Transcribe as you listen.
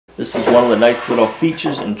This is one of the nice little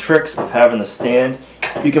features and tricks of having the stand.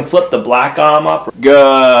 You can flip the black arm up.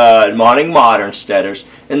 Good morning, Modern Steaders.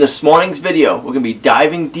 In this morning's video, we're going to be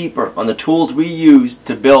diving deeper on the tools we use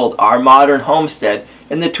to build our modern homestead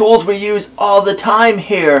and the tools we use all the time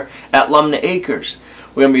here at Lumnah Acres.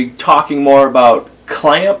 We're going to be talking more about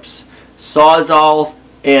clamps, sawzalls,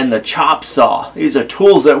 and the chop saw. These are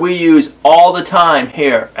tools that we use all the time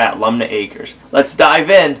here at Lumnah Acres. Let's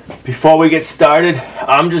dive in. Before we get started,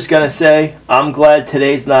 I'm just going to say I'm glad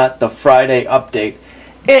today's not the Friday update.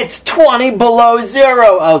 It's 20 below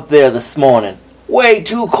zero out there this morning. Way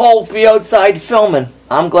too cold to be outside filming.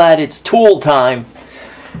 I'm glad it's tool time.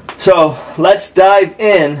 So let's dive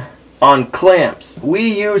in on clamps.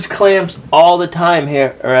 We use clamps all the time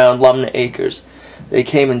here around Lumnah Acres. They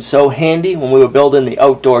came in so handy when we were building the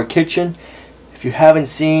outdoor kitchen. If you haven't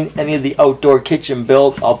seen any of the outdoor kitchen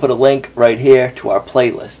build, I'll put a link right here to our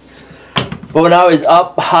playlist. But when I was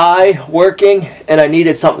up high working and I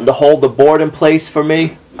needed something to hold the board in place for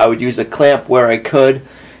me, I would use a clamp where I could.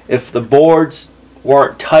 If the boards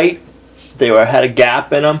weren't tight, had a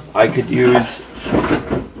gap in them, I could use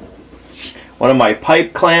one of my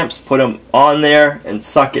pipe clamps, put them on there and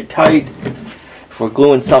suck it tight. If we're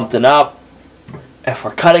gluing something up, if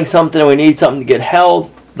we're cutting something and we need something to get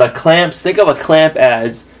held, the clamps, think of a clamp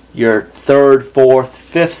as your third, fourth,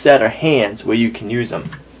 fifth set of hands where you can use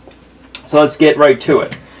them. So let's get right to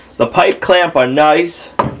it. The pipe clamp are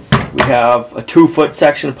nice. We have a 2-foot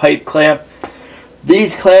section pipe clamp.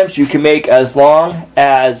 These clamps you can make as long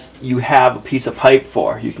as you have a piece of pipe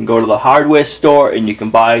for. You can go to the hardware store and you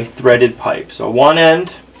can buy threaded pipe. So one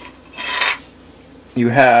end, you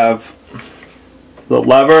have the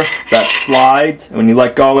lever that slides, and when you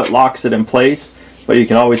let go it locks it in place, but you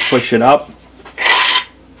can always push it up.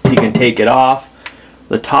 You can take it off.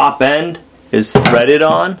 The top end is threaded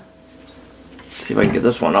on. Let's see if I can get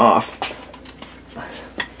this one off.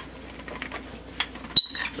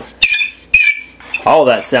 Oh,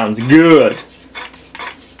 that sounds good.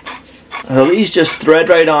 So these just thread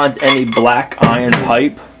right on any black iron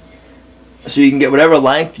pipe, so you can get whatever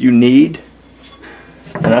length you need.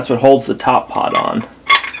 And that's what holds the top pot on.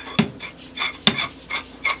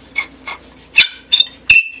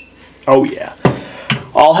 Oh yeah.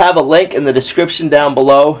 I'll have a link in the description down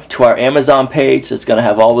below to our Amazon page. So it's going to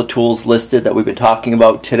have all the tools listed that we've been talking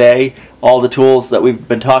about today. All the tools that we've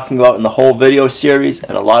been talking about in the whole video series.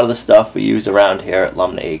 And a lot of the stuff we use around here at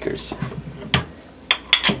Lumnah Acres.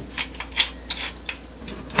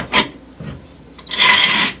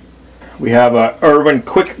 We have a Irwin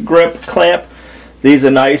Quick Grip clamp. These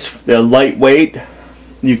are nice. They're lightweight.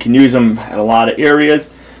 You can use them in a lot of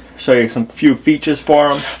areas. I'll show you some few features for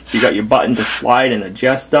them. You got your button to slide and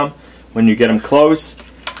adjust them. When you get them close,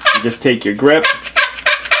 you just take your grip.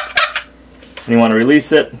 And you want to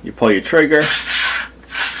release it, you pull your trigger.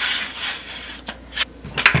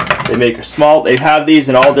 They make a small. They have these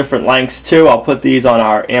in all different lengths too. I'll put these on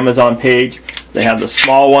our Amazon page. They have the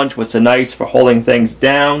small ones, which are nice for holding things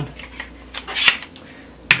down.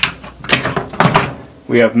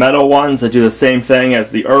 We have metal ones that do the same thing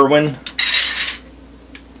as the Irwin.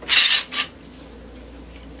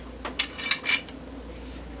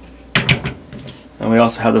 And we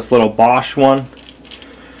also have this little Bosch one.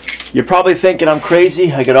 You're probably thinking I'm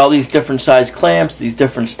crazy. I got all these different size clamps, these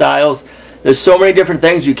different styles. There's so many different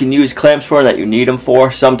things you can use clamps for that you need them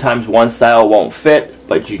for. Sometimes one style won't fit,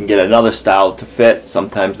 but you can get another style to fit.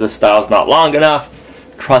 Sometimes this style's not long enough.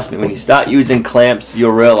 Trust me, when you start using clamps,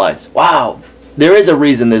 you'll realize, wow, there is a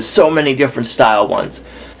reason there's so many different style ones.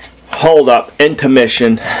 Hold up,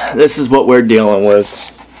 intermission. This is what we're dealing with.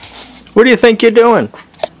 What do you think you're doing?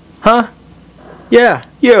 Huh? Yeah,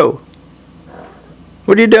 you.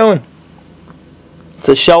 What are you doing? It's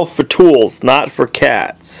a shelf for tools, not for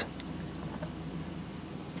cats.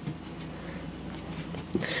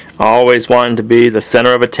 Always wanted to be the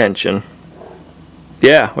center of attention.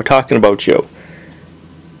 Yeah, we're talking about you.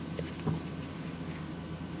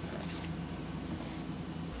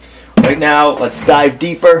 Right now, let's dive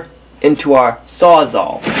deeper into our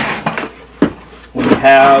sawzall. We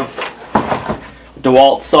have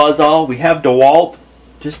DeWalt sawzall. We have DeWalt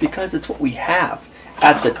just because it's what we have.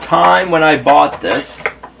 At the time when I bought this,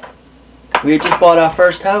 we had just bought our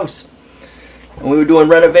first house. And we were doing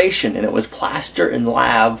renovation, and it was plaster and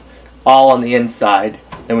lav all on the inside.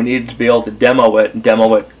 And we needed to be able to demo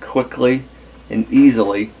it quickly and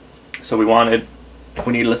easily. So we needed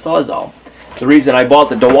a sawzall. The reason I bought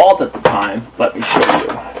the DeWalt at the time, let me show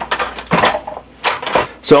you.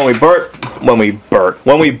 So when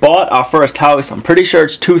we bought our first house, I'm pretty sure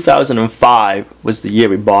it's 2005 was the year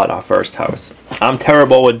we bought our first house. I'm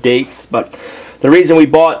terrible with dates, but The reason we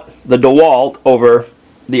bought the DeWalt over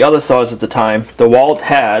the other saws at the time, DeWalt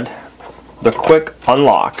had the quick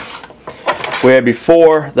unlock, where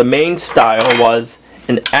before the main style was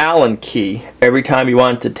an Allen key. Every time you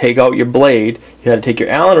wanted to take out your blade, you had to take your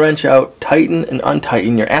Allen wrench out, tighten and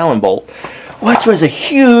untighten your Allen bolt, which was a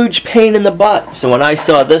huge pain in the butt. So when I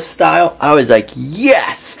saw this style, I was like,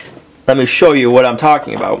 yes! Let me show you what I'm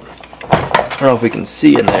talking about. I don't know if we can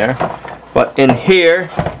see in there, but in here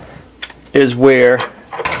is where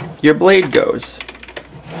your blade goes.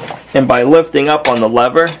 And by lifting up on the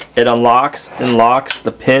lever, it unlocks and locks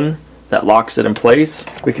the pin that locks it in place.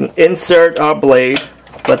 We can insert our blade,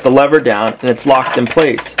 let the lever down, and it's locked in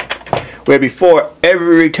place. Where before,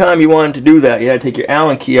 every time you wanted to do that, you had to take your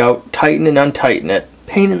Allen key out, tighten and untighten it.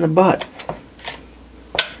 Pain in the butt.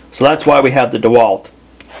 So that's why we have the DeWalt.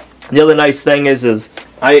 The other nice thing is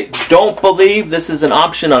I don't believe this is an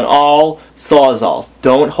option on all Sawzalls.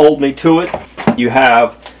 Don't hold me to it. You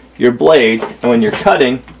have your blade, and when you're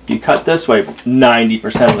cutting, you cut this way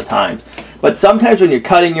 90% of the time. But sometimes when you're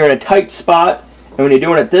cutting, you're in a tight spot, and when you're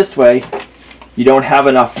doing it this way, you don't have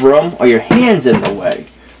enough room or your hand's in the way.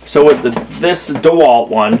 So with this DeWalt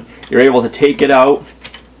one, you're able to take it out,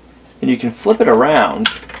 and you can flip it around,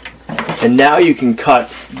 and now you can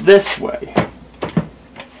cut this way.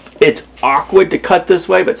 It's awkward to cut this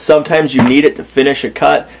way, but sometimes you need it to finish a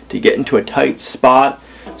cut, to get into a tight spot.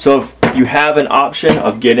 So if you have an option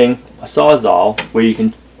of getting a Sawzall where you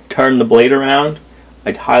can turn the blade around,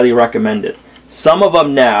 I'd highly recommend it. Some of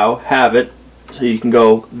them now have it so you can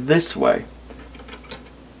go this way.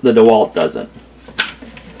 The DeWalt doesn't.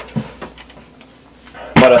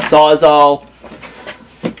 But a Sawzall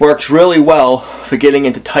works really well for getting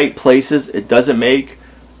into tight places. It doesn't make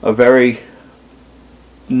a very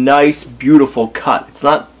nice, beautiful cut. It's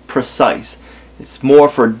not precise. It's more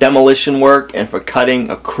for demolition work and for cutting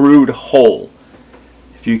a crude hole.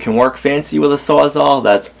 If you can work fancy with a Sawzall,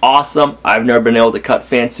 that's awesome. I've never been able to cut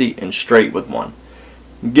fancy and straight with one.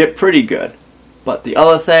 Get pretty good. But the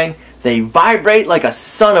other thing, they vibrate like a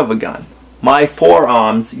son of a gun. My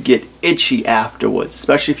forearms get itchy afterwards,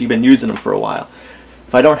 especially if you've been using them for a while.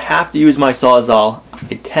 If I don't have to use my Sawzall,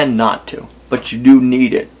 I tend not to. But you do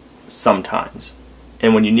need it sometimes.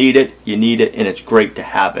 And when you need it, and it's great to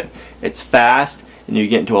have it. It's fast, and you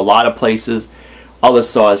get into a lot of places other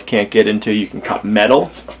saws can't get into. You can cut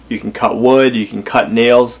metal, you can cut wood, you can cut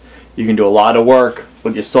nails. You can do a lot of work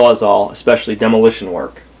with your Sawzall, especially demolition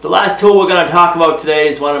work. The last tool we're going to talk about today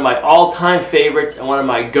is one of my all-time favorites and one of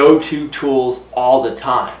my go-to tools all the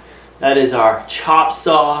time. That is our chop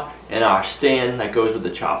saw and our stand that goes with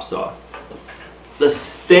the chop saw. The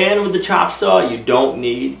stand with the chop saw you don't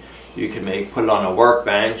need. You can put it on a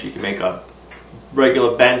workbench, you can make a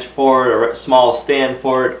regular bench for it or a small stand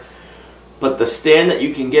for it. But the stand that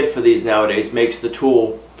you can get for these nowadays makes the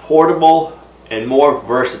tool portable and more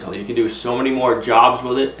versatile. You can do so many more jobs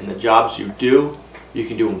with it, and the jobs you do, you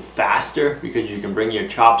can do them faster because you can bring your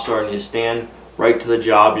chop saw and your stand right to the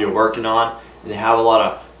job you're working on. And they have a lot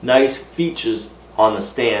of nice features on the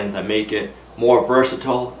stand that make it more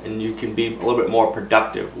versatile, and you can be a little bit more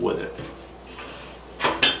productive with it.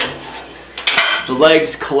 The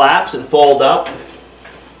legs collapse and fold up,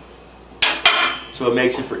 so it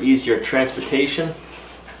makes it for easier transportation.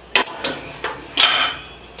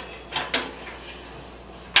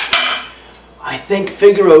 I think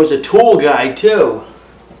Figaro's a tool guy too.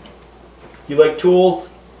 You like tools?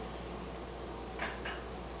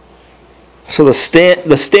 So the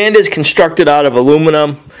stand is constructed out of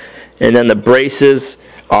aluminum, and then the braces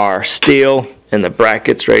are steel, and the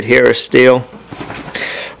brackets right here are steel.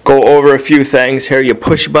 Go over a few things. Here are your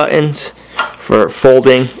push buttons for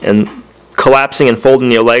folding and collapsing and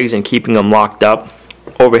folding your legs and keeping them locked up.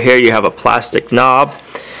 Over here you have a plastic knob.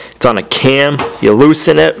 It's on a cam. You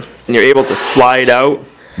loosen it and you're able to slide out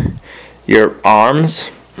your arms.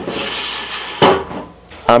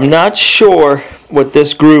 I'm not sure what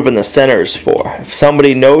this groove in the center is for. If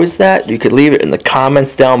somebody knows that, you could leave it in the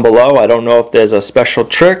comments down below. I don't know if there's a special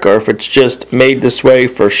trick or if it's just made this way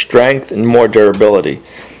for strength and more durability.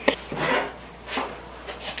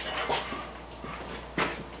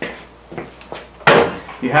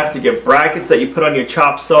 You have to get brackets that you put on your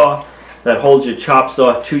chop saw that holds your chop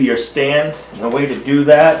saw to your stand. And the way to do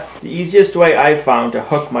that, the easiest way I found to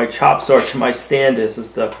hook my chop saw to my stand is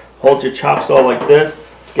to hold your chop saw like this,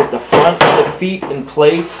 get the front of the feet in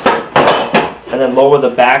place, and then lower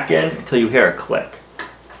the back end until you hear a click.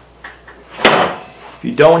 If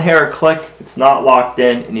you don't hear a click, it's not locked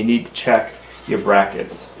in and you need to check your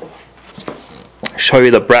brackets. I'll show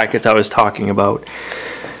you the brackets I was talking about.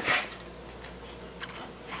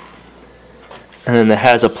 and then it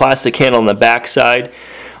has a plastic handle on the back side.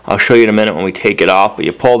 I'll show you in a minute when we take it off, but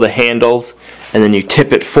you pull the handles and then you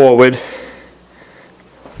tip it forward.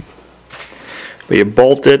 But you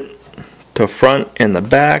bolt it to front and the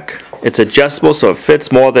back. It's adjustable so it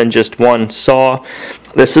fits more than just one saw.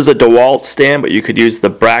 This is a DeWalt stand, but you could use the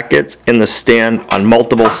brackets in the stand on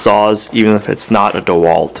multiple saws even if it's not a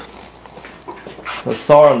DeWalt. The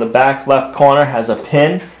saw on the back left corner has a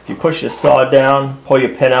pin. If you push your saw down, pull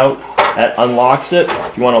your pin out, that unlocks it.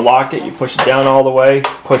 If you want to lock it, you push it down all the way,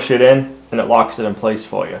 push it in, and it locks it in place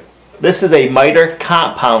for you. This is a miter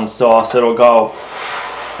compound saw, so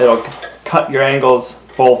it'll cut your angles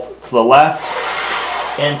both to the left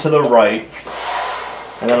and to the right.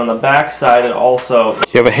 And then on the back side, it also,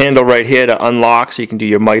 you have a handle right here to unlock so you can do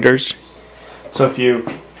your miters. So if you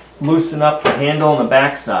loosen up the handle on the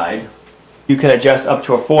back side, you can adjust up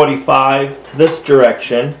to a 45 this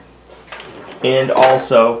direction, and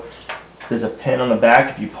also there's a pin on the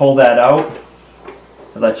back. If you pull that out,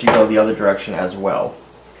 it lets you go the other direction as well.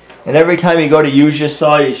 And every time you go to use your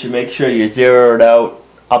saw, you should make sure you zero it out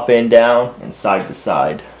up and down and side to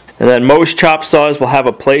side. And then most chop saws will have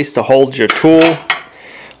a place to hold your tool.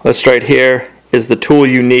 This right here is the tool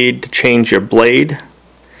you need to change your blade.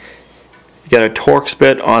 You got a Torx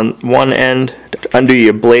bit on one end to undo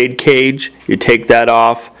your blade cage. You take that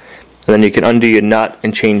off, and then you can undo your nut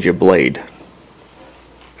and change your blade.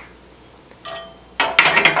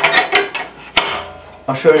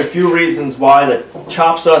 I'll show you a few reasons why the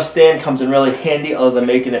chop saw stand comes in really handy other than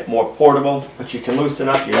making it more portable. But you can loosen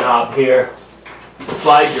up your knob here,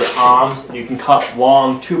 slide your arms, and you can cut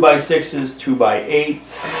long 2x6s,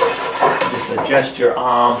 2x8s. Just adjust your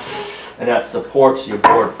arm, and that supports your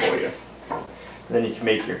board for you. And then you can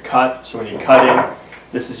make your cut. So when you're cutting,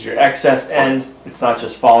 this is your excess end. It's not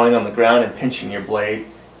just falling on the ground and pinching your blade.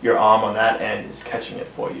 Your arm on that end is catching it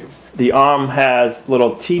for you. The arm has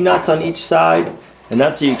little T-nuts on each side, and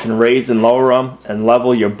that's so you can raise and lower them and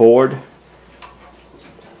level your board.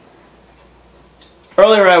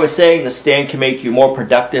 Earlier I was saying the stand can make you more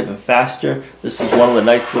productive and faster. This is one of the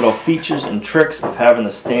nice little features and tricks of having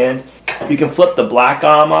the stand. You can flip the black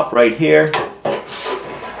arm up right here.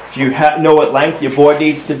 If you know what length your board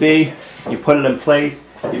needs to be, you put it in place,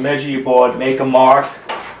 you measure your board, make a mark,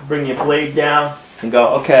 bring your blade down, and go,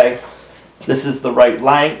 okay, this is the right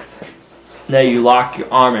length. Now you lock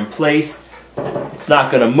your arm in place. It's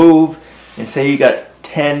not going to move. And say you got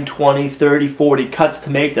 10, 20, 30, 40 cuts to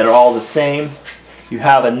make that are all the same. You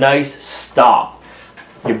have a nice stop.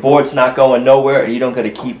 Your board's not going nowhere and you don't got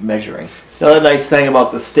to keep measuring. The other nice thing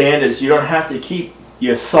about the stand is you don't have to keep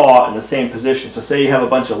your saw in the same position. So say you have a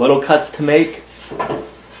bunch of little cuts to make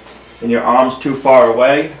and your arm's too far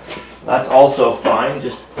away, that's also fine.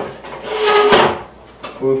 Just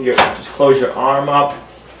close your arm up,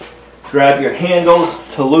 grab your handles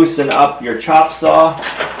to loosen up your chop saw.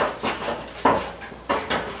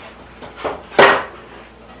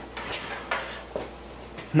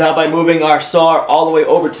 Now by moving our saw all the way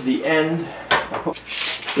over to the end,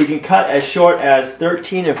 we can cut as short as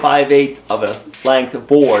 13 5/8 of a length of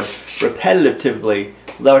board repetitively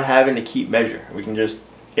without having to keep measure. We can just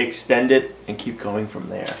extend it and keep going from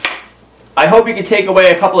there. I hope you can take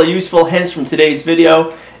away a couple of useful hints from today's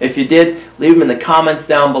video. If you did, leave them in the comments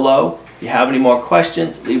down below. If you have any more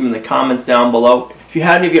questions, leave them in the comments down below. If you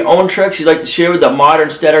have any of your own tricks you'd like to share with the Modern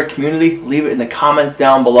Steader community, leave it in the comments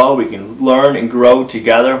down below. We can learn and grow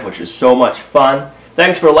together, which is so much fun.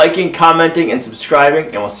 Thanks for liking, commenting, and subscribing,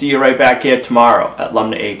 and we'll see you right back here tomorrow at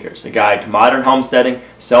Lumnah Acres, a guide to modern homesteading,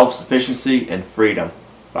 self-sufficiency, and freedom.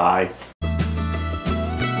 Bye.